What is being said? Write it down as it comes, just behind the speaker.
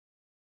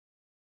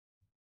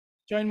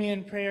Join me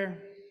in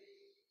prayer.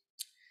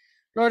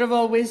 Lord of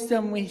all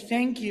wisdom, we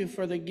thank you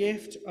for the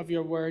gift of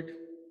your word.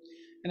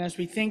 And as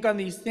we think on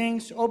these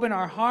things, open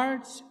our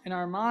hearts and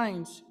our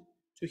minds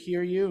to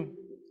hear you.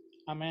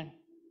 Amen.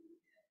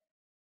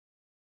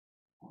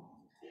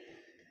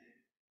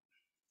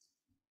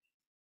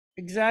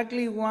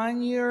 Exactly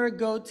 1 year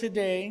ago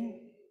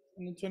today,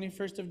 on the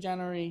 21st of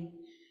January,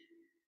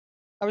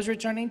 I was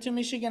returning to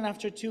Michigan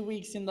after 2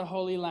 weeks in the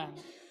Holy Land.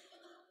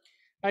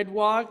 I'd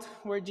walked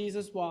where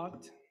Jesus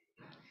walked.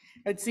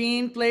 I'd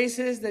seen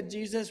places that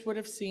Jesus would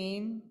have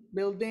seen,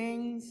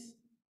 buildings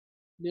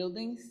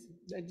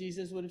that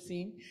Jesus would have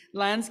seen,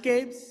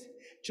 landscapes,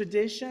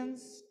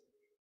 traditions.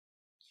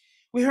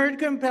 We heard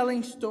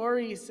compelling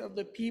stories of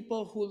the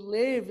people who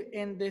live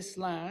in this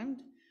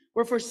land,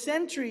 where for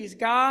centuries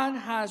God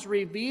has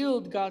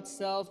revealed God's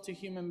self to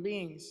human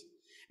beings,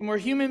 and where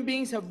human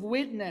beings have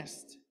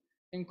witnessed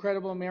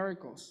incredible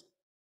miracles.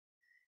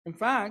 In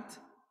fact,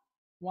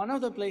 one of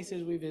the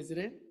places we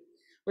visited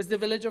was the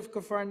village of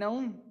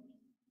Capharnaum,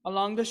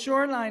 along the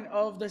shoreline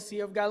of the Sea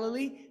of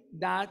Galilee.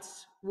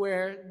 That's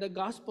where the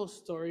gospel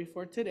story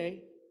for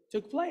today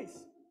took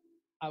place.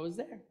 I was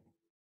there.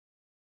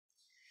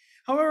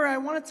 However, I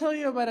want to tell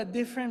you about a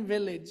different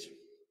village.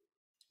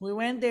 We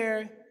went there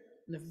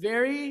on the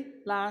very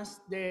last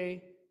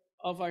day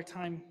of our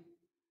time.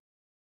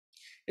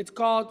 It's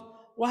called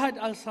Wahad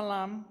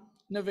al-Salam,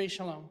 Neve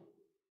Shalom.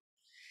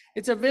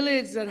 It's a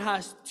village that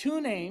has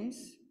two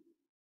names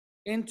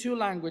in two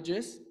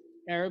languages,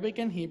 Arabic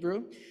and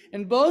Hebrew,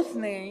 and both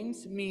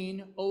names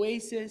mean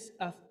oasis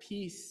of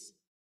peace.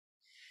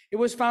 It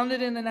was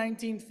founded in the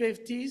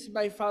 1950s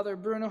by Father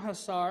Bruno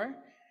Hassar,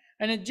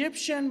 an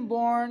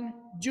Egyptian-born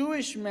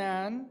Jewish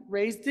man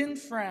raised in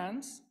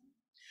France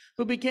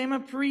who became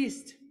a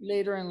priest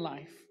later in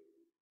life.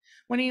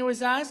 When he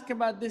was asked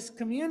about this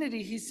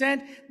community, he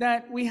said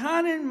that we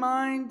had in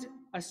mind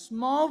a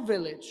small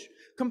village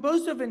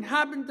composed of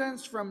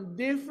inhabitants from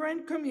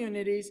different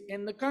communities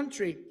in the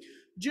country,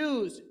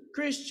 Jews,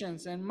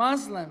 Christians, and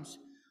Muslims,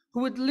 who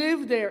would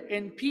live there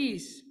in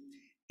peace,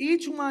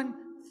 each one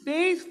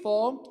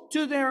faithful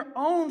to their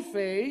own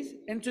faith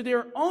and to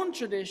their own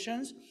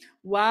traditions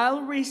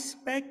while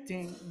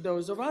respecting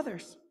those of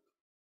others.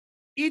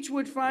 Each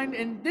would find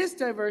in this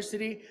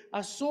diversity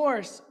a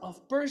source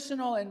of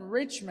personal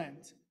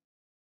enrichment.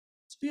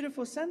 It's a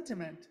beautiful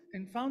sentiment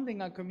in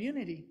founding a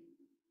community.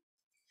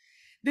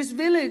 This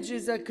village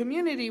is a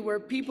community where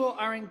people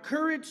are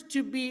encouraged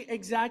to be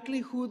exactly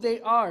who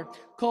they are,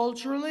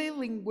 culturally,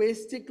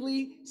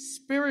 linguistically,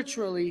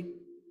 spiritually.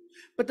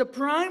 But the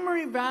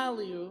primary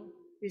value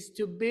is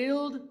to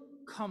build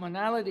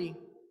commonality,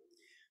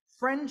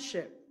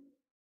 friendship,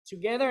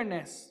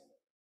 togetherness.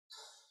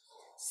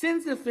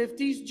 Since the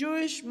 50s,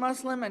 Jewish,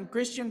 Muslim, and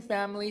Christian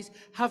families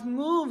have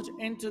moved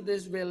into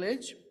this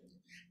village,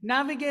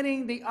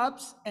 navigating the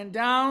ups and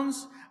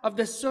downs of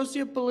the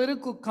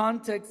socio-political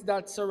context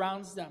that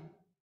surrounds them.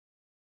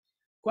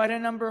 Quite a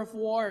number of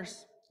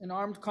wars and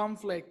armed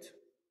conflict,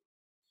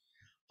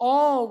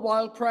 all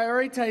while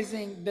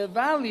prioritizing the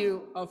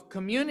value of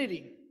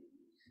community,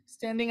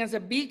 standing as a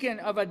beacon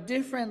of a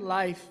different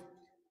life,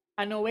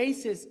 an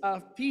oasis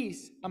of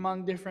peace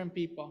among different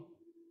people.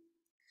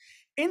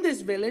 In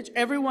this village,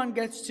 everyone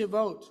gets to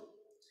vote,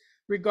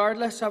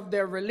 regardless of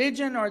their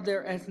religion or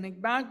their ethnic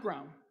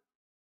background.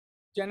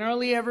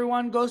 Generally,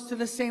 everyone goes to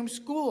the same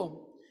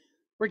school,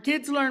 where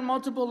kids learn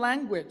multiple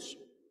languages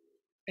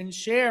and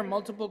share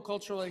multiple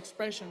cultural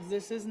expressions.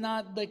 This is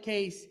not the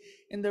case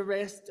in the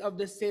rest of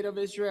the state of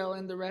Israel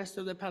and the rest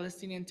of the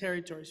Palestinian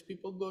territories.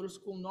 People go to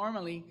school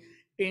normally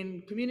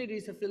in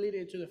communities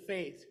affiliated to the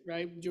faith,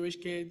 right? Jewish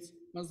kids,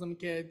 Muslim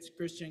kids,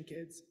 Christian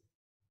kids.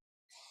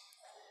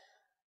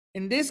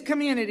 In this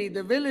community,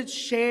 the village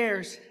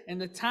shares in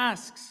the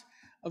tasks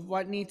of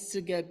what needs to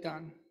get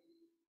done.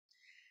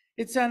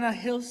 It's on a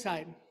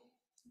hillside.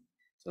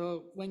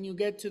 So when you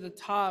get to the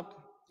top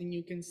and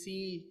you can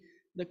see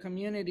the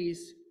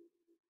communities,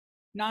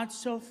 not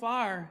so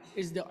far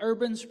is the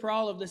urban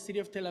sprawl of the city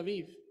of Tel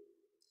Aviv.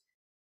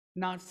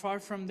 Not far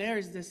from there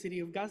is the city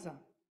of Gaza.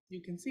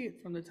 You can see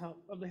it from the top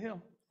of the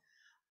hill.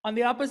 On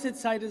the opposite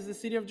side is the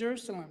city of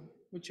Jerusalem,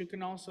 which you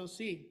can also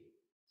see.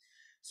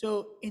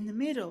 So in the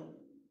middle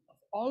of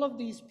all of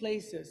these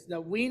places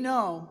that we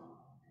know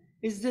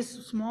is this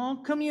small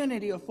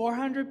community of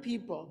 400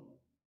 people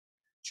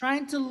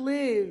trying to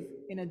live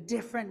in a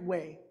different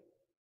way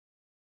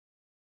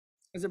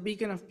as a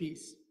beacon of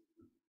peace.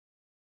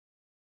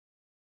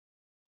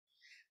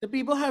 The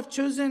people have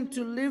chosen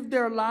to live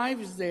their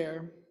lives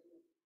there,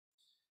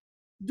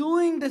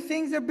 doing the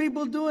things that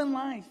people do in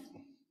life.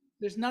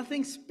 There's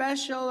nothing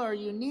special or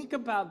unique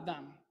about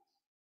them.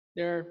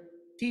 They're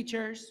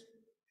teachers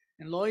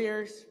and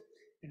lawyers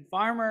and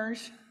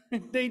farmers.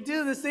 They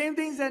do the same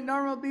things that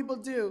normal people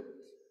do,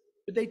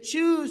 but they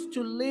choose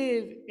to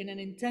live in an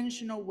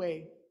intentional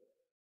way.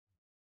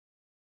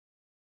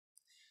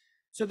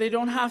 So they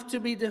don't have to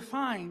be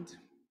defined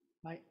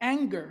by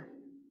anger,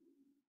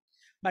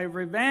 by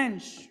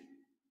revenge,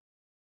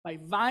 by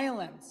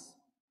violence,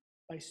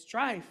 by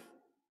strife,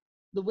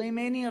 the way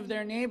many of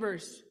their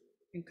neighbors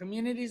and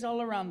communities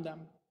all around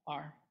them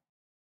are.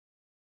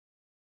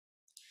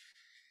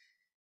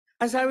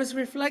 As I was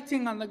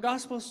reflecting on the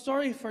gospel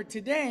story for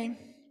today,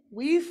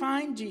 we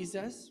find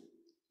Jesus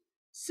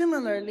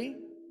similarly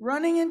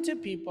running into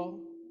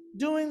people,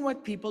 doing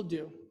what people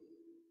do.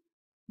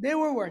 They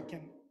were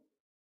working.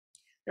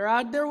 They're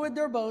out there with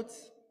their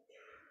boats,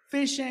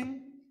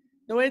 fishing,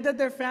 the way that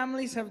their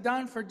families have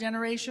done for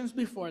generations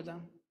before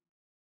them.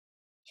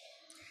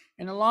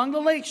 And along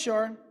the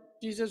lakeshore,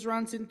 Jesus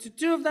runs into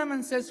two of them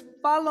and says,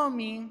 "Follow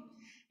me,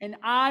 and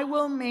I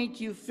will make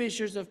you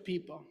fishers of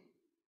people."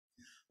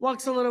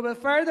 Walks a little bit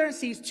further,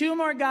 sees two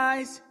more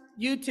guys.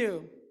 "You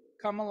too,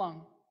 come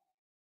along."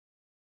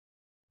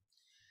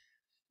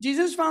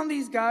 Jesus found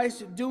these guys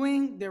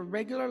doing their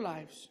regular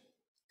lives,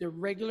 their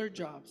regular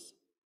jobs.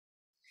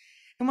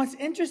 And what's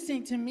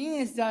interesting to me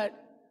is that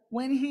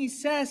when he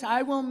says,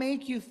 "I will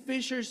make you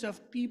fishers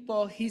of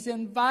people," he's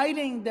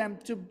inviting them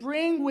to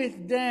bring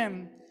with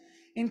them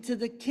into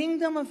the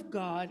kingdom of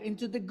God,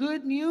 into the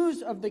good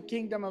news of the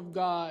kingdom of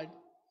God,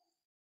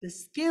 the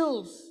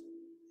skills,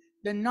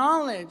 the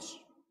knowledge,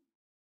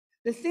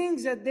 the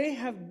things that they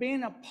have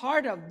been a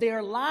part of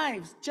their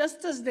lives,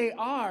 just as they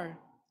are,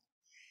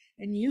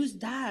 and use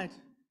that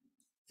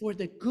for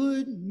the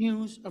good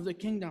news of the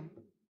kingdom.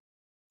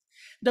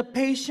 The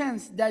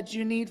patience that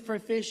you need for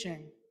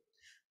fishing.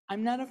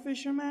 I'm not a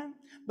fisherman,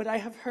 but I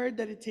have heard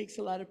that it takes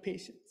a lot of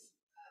patience.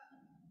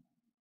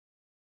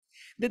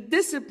 The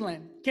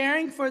discipline,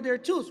 caring for their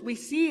tools. We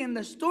see in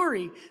the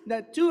story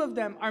that two of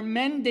them are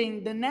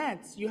mending the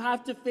nets. You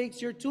have to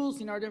fix your tools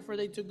in order for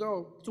them to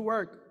go to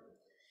work.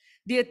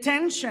 The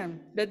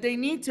attention that they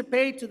need to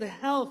pay to the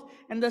health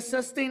and the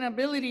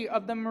sustainability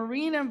of the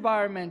marine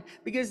environment,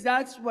 because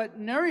that's what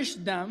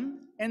nourished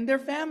them and their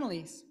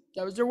families.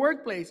 That was their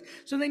workplace.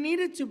 So they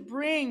needed to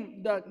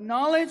bring the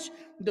knowledge,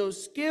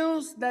 those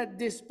skills, that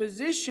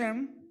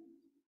disposition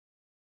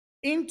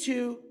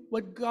into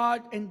what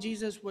God and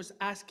Jesus was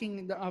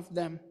asking of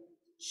them.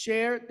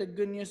 Share the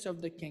good news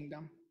of the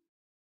kingdom.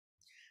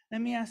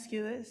 Let me ask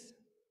you this.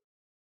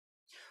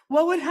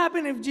 What would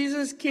happen if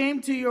Jesus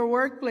came to your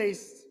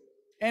workplace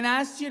and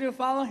asked you to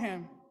follow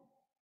him?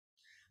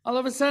 All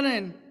of a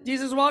sudden,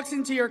 Jesus walks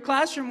into your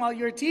classroom while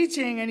you're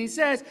teaching and he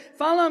says,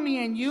 "Follow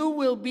me and you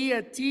will be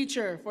a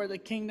teacher for the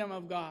kingdom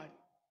of God."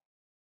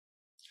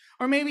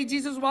 Or maybe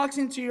Jesus walks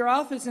into your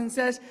office and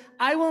says,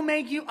 "I will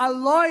make you a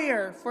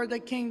lawyer for the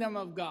kingdom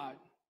of God."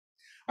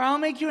 Or "I'll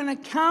make you an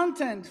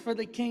accountant for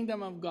the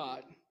kingdom of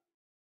God."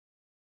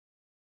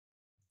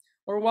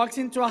 Or walks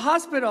into a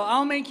hospital,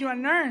 "I'll make you a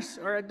nurse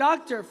or a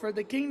doctor for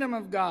the kingdom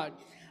of God."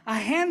 A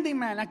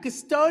handyman, a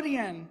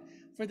custodian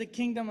for the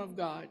kingdom of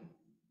God.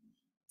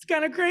 It's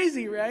kind of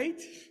crazy,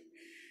 right?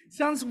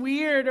 Sounds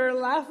weird or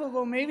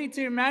laughable maybe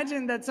to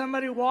imagine that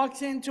somebody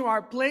walks into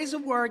our place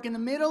of work in the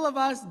middle of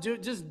us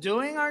just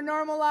doing our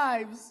normal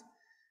lives.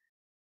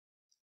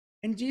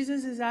 And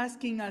Jesus is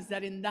asking us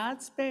that in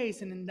that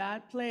space and in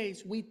that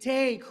place, we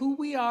take who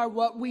we are,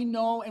 what we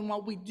know, and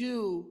what we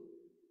do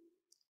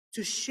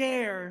to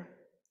share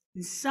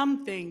in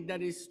something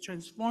that is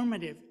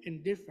transformative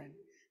and different,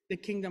 the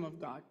kingdom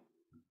of God.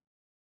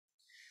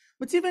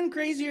 What's even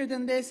crazier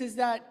than this is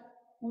that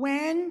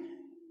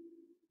when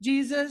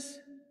Jesus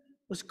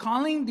was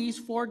calling these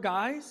four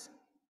guys,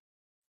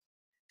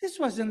 this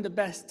wasn't the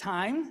best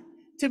time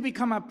to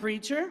become a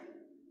preacher.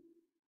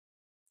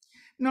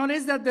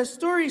 Notice that the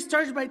story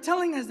starts by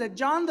telling us that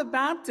John the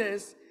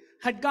Baptist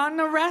had gotten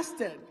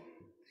arrested.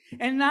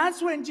 And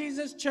that's when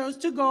Jesus chose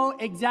to go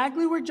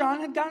exactly where John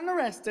had gotten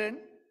arrested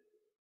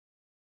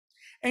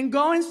and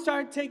go and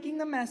start taking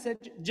the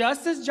message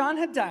just as John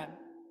had done.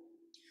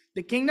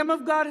 The kingdom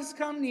of God has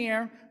come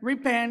near,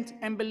 repent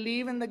and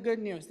believe in the good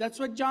news. That's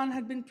what John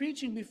had been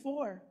preaching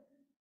before.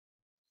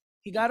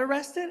 He got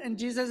arrested and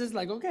Jesus is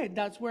like, "Okay,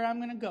 that's where I'm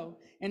going to go.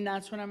 And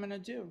that's what I'm going to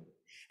do."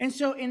 And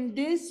so in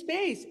this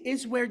space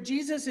is where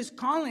Jesus is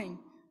calling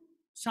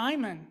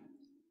Simon,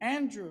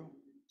 Andrew,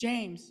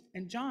 James,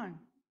 and John.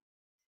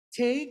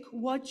 Take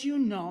what you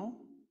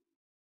know,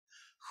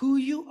 who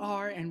you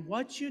are, and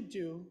what you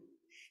do,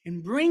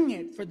 and bring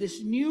it for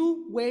this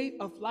new way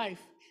of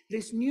life,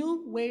 this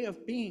new way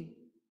of being.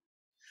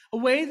 A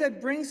way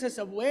that brings us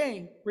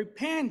away,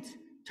 repent,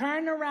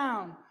 turn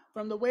around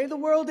from the way the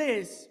world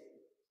is,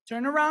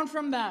 turn around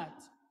from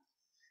that,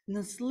 and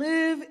let's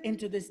live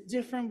into this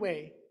different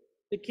way,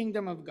 the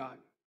kingdom of God.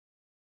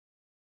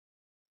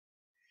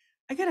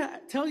 I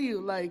gotta tell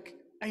you, I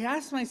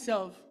asked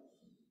myself,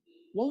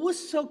 what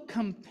was so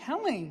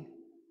compelling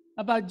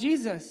about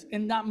Jesus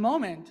in that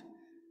moment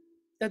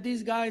that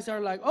these guys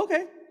are like,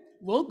 "Okay,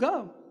 we'll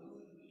go."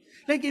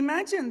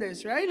 Imagine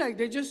this, right?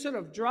 They just sort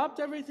of dropped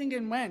everything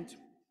and went.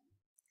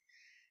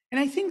 And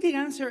I think the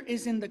answer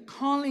is in the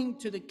calling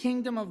to the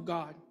kingdom of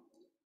God.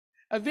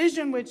 A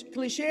vision which,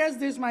 cliche as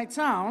this might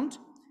sound,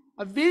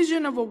 a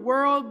vision of a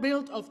world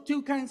built of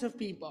two kinds of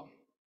people.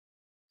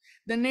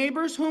 The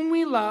neighbors whom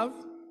we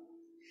love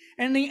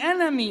and the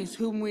enemies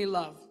whom we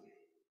love.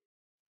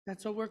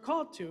 That's what we're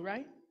called to,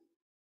 right?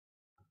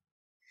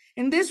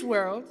 In this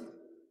world,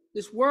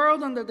 this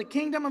world under the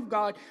kingdom of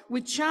God,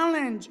 we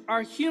challenge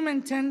our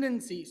human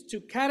tendencies to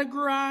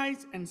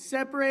categorize and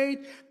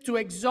separate, to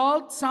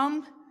exalt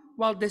some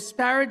while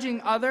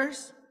disparaging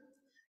others,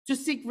 to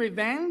seek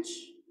revenge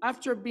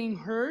after being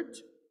hurt,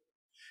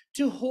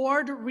 to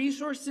hoard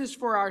resources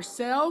for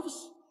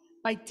ourselves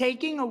by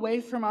taking away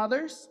from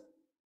others.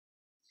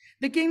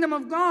 The kingdom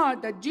of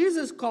God that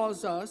Jesus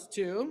calls us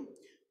to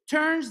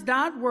turns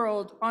that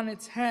world on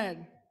its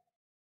head.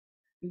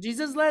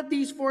 Jesus let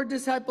these 4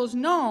 disciples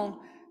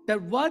know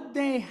that what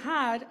they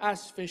had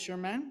as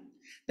fishermen,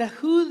 that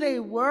who they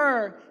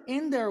were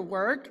in their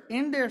work,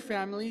 in their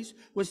families,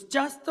 was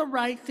just the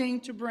right thing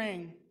to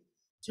bring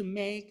to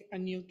make a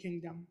new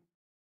kingdom.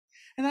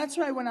 And that's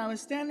why when I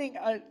was standing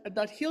at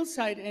that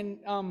hillside in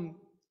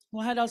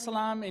Wahad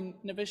al-Salam in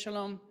Neve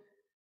Shalom,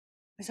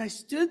 as I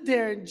stood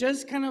there,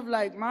 just kind of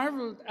like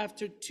marveled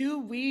after 2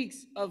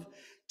 weeks of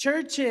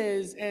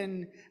churches,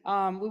 and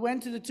we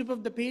went to the Tomb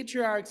of the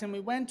Patriarchs, and we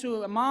went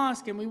to a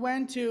mosque, and we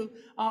went to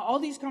all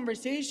these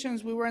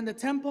conversations. We were in the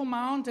Temple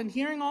Mount, and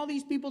hearing all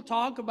these people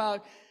talk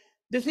about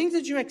the things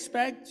that you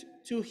expect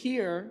to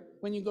hear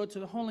when you go to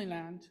the Holy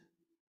Land.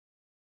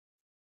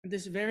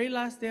 This very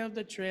last day of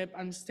the trip,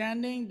 I'm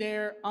standing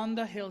there on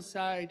the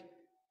hillside,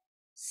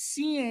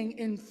 seeing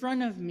in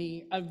front of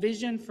me a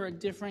vision for a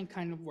different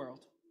kind of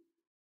world.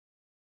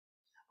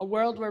 A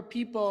world where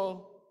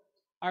people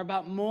are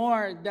about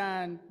more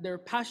than their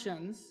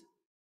passions,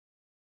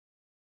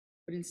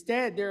 but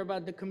instead they're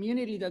about the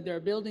community that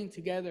they're building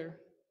together.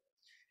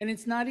 And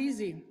it's not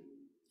easy.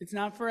 It's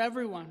not for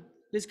everyone.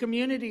 This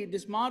community,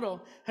 this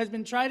model, has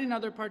been tried in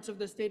other parts of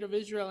the state of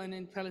Israel and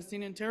in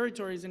Palestinian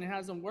territories, and it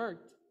hasn't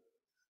worked.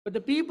 But the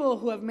people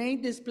who have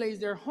made this place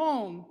their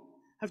home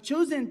have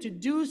chosen to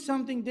do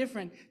something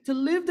different, to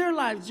live their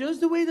lives just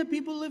the way that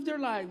people live their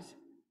lives,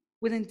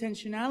 with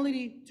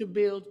intentionality to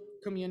build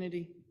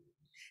community.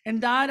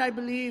 And that, I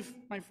believe,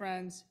 my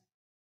friends,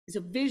 is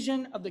a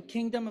vision of the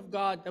kingdom of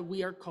God that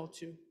we are called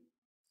to.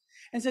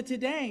 And so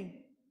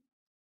today,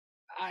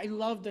 I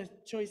love the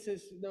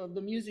choices,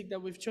 the music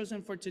that we've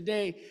chosen for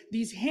today.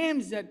 These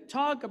hymns that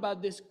talk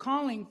about this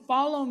calling,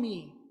 follow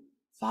me,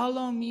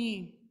 follow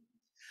me.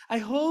 I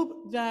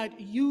hope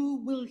that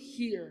you will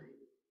hear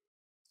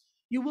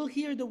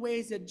the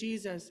ways that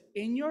Jesus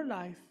in your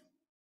life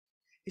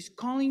is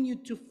calling you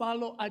to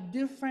follow a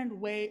different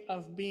way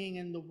of being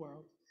in the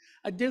world,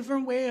 a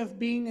different way of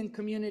being in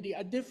community,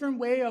 a different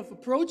way of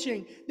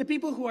approaching the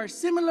people who are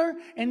similar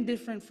and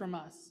different from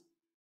us.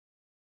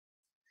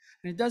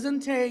 And it doesn't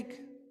take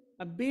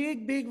a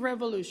big, big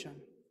revolution.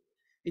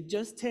 It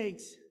just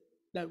takes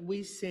that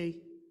we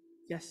say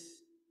yes.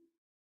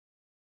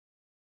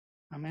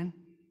 Amen.